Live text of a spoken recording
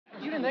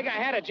didn't think I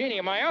had a genie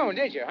of my own,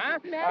 did you, huh?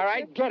 Master, all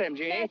right, get him,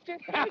 Genie.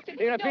 Master,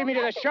 You're gonna feed me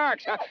to the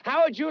sharks, huh?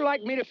 How would you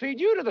like me to feed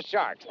you to the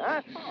sharks,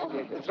 huh?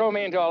 You throw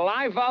me into a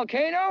live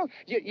volcano?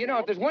 You know,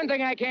 if there's one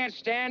thing I can't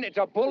stand, it's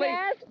a bully.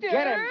 Master.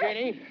 Get him,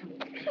 Genie.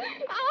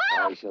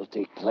 I shall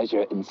take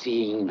pleasure in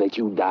seeing that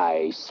you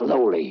die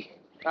slowly.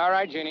 All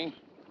right, Genie.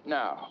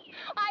 Now.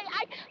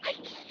 I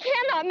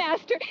cannot,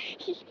 Master.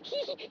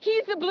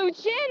 He's the blue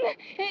chin.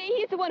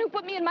 He's the one who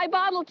put me in my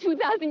bottle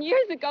 2,000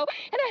 years ago.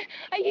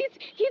 And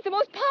he's the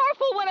most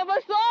powerful one of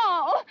us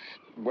all.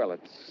 Well,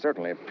 it's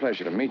certainly a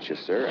pleasure to meet you,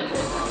 sir.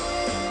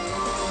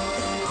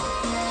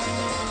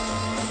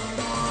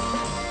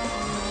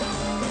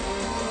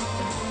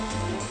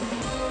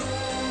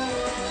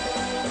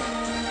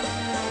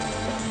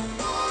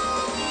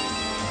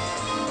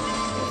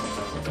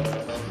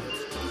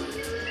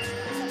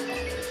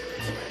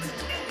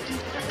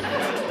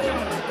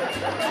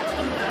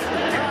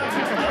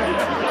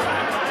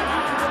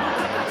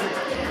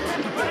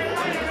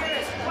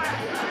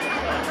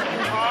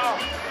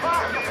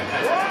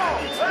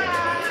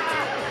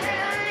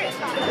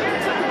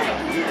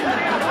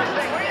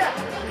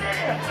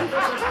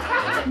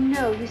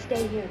 No, you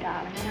stay here,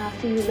 darling, and I'll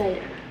see you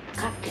later.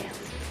 Cocktails.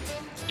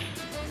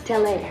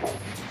 Till later.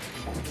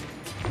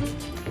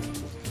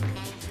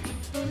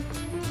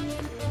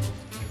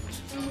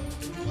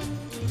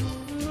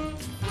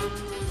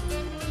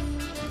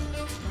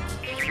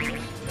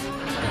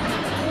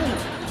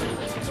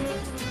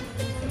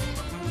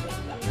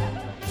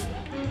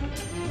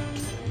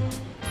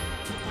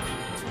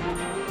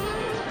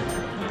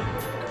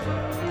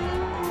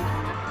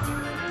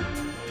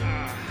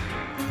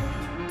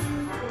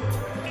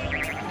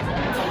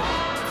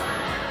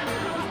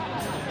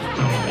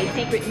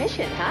 Secret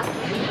mission, huh?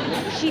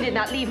 She did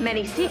not leave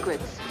many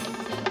secrets.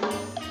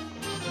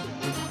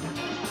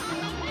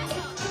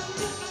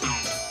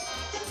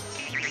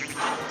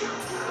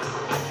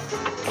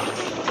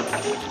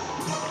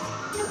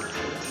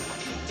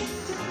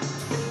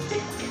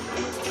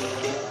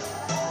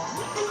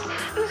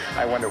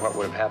 I wonder what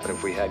would have happened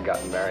if we had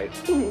gotten married.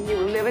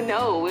 You'll never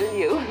know, will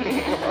you?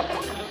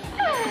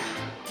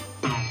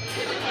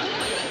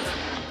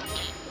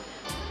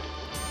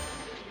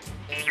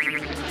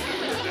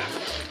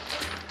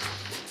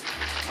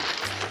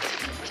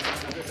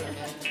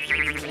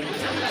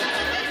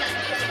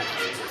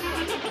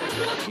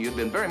 You've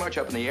been very much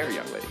up in the air,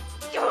 young lady.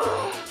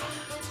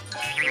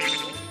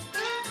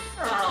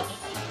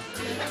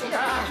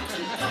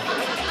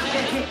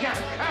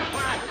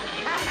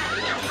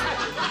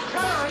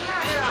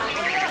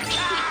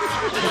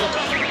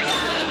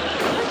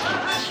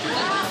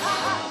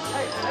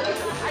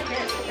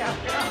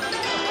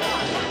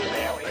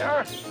 There we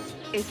are.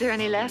 Is there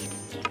any left?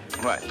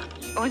 What?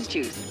 Orange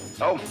juice.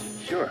 Oh,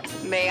 sure.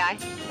 May I?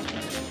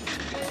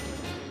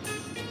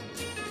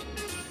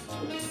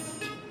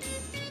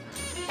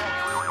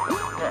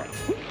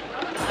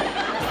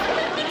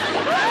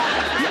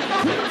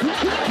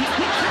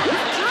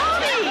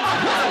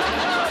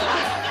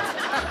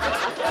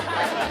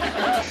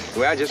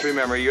 Well, just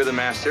remember, you're the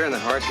master, and the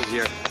horse is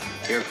your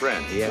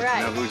friend. He has to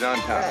know who's on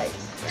top. Right.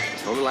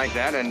 Hold it like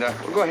that, and well,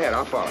 go ahead.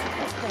 I'll follow.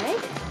 Okay.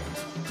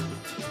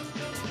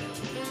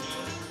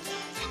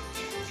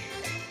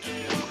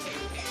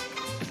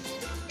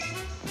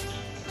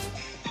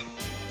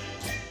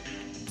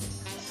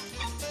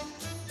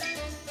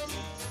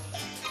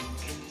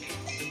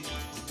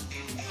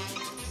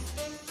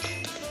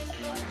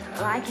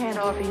 Well, I can't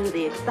offer you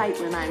the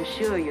excitement I'm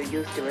sure you're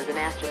used to as an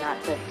astronaut,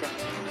 but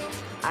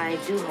I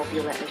do hope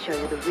you'll let me show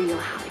you the real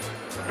house.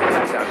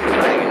 That sounds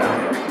exciting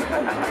enough.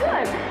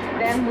 Good.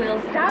 Then we'll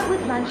start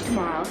with lunch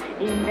tomorrow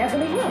in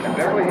Beverly Hills. In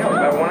Beverly Hills,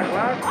 about 1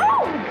 o'clock?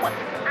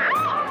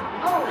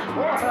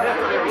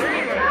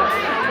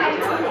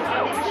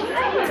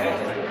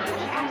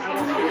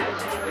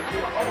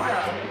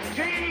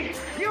 Genie,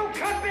 you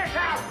cut this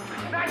out!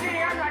 Now,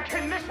 Genie, I'm not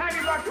kidding. This time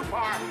you've gone too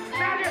far.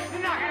 Now just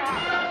knock it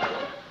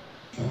off.